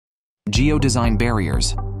Geodesign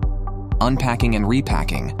Barriers, Unpacking and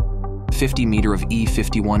Repacking, 50 meter of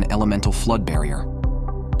E51 elemental flood barrier.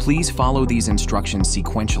 Please follow these instructions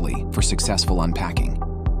sequentially for successful unpacking.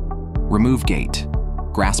 Remove gate.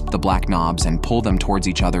 Grasp the black knobs and pull them towards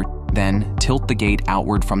each other, then tilt the gate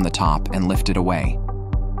outward from the top and lift it away.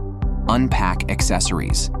 Unpack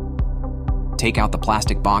accessories. Take out the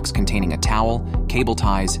plastic box containing a towel, cable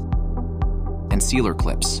ties, and sealer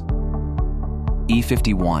clips.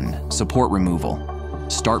 E51 support removal.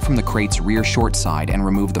 Start from the crate's rear short side and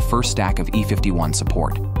remove the first stack of E51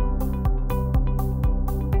 support.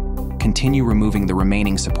 Continue removing the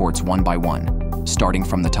remaining supports one by one, starting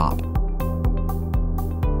from the top.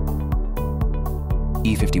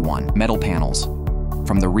 E51 metal panels.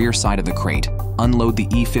 From the rear side of the crate, unload the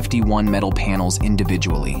E51 metal panels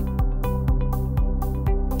individually.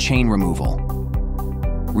 Chain removal.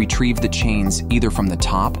 Retrieve the chains either from the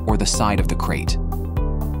top or the side of the crate.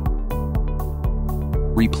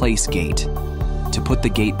 Replace gate. To put the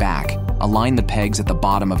gate back, align the pegs at the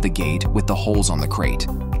bottom of the gate with the holes on the crate.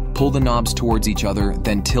 Pull the knobs towards each other,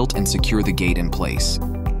 then tilt and secure the gate in place.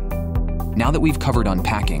 Now that we've covered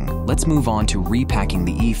unpacking, let's move on to repacking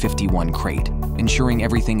the E51 crate, ensuring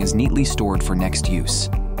everything is neatly stored for next use.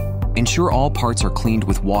 Ensure all parts are cleaned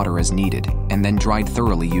with water as needed, and then dried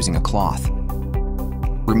thoroughly using a cloth.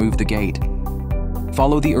 Remove the gate.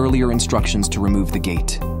 Follow the earlier instructions to remove the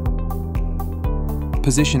gate.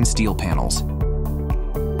 Position steel panels.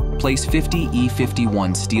 Place 50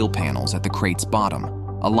 E51 steel panels at the crate's bottom.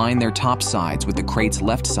 Align their top sides with the crate's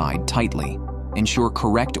left side tightly. Ensure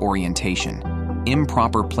correct orientation.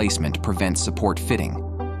 Improper placement prevents support fitting.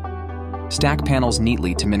 Stack panels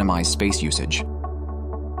neatly to minimize space usage.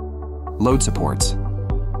 Load supports.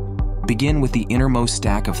 Begin with the innermost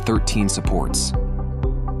stack of 13 supports.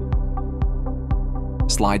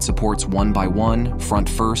 Slide supports one by one, front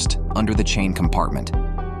first, under the chain compartment.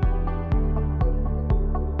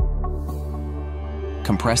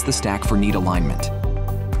 Compress the stack for neat alignment.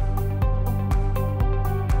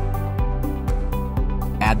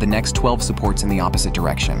 Add the next 12 supports in the opposite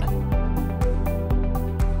direction.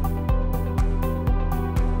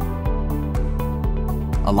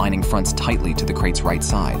 Aligning fronts tightly to the crate's right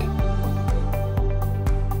side.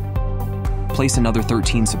 Place another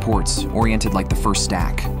 13 supports, oriented like the first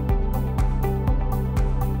stack.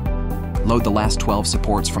 Load the last 12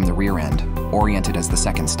 supports from the rear end, oriented as the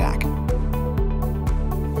second stack.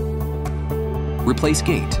 Replace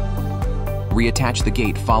gate. Reattach the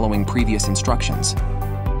gate following previous instructions.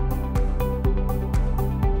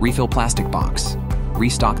 Refill plastic box.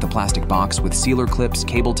 Restock the plastic box with sealer clips,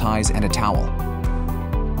 cable ties, and a towel.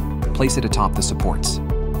 Place it atop the supports.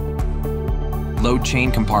 Load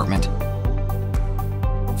chain compartment.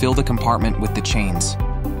 Fill the compartment with the chains.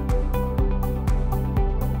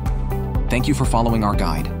 Thank you for following our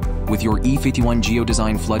guide. With your E51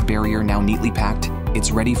 Geodesign flood barrier now neatly packed, it's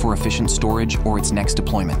ready for efficient storage or its next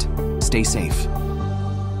deployment. Stay safe.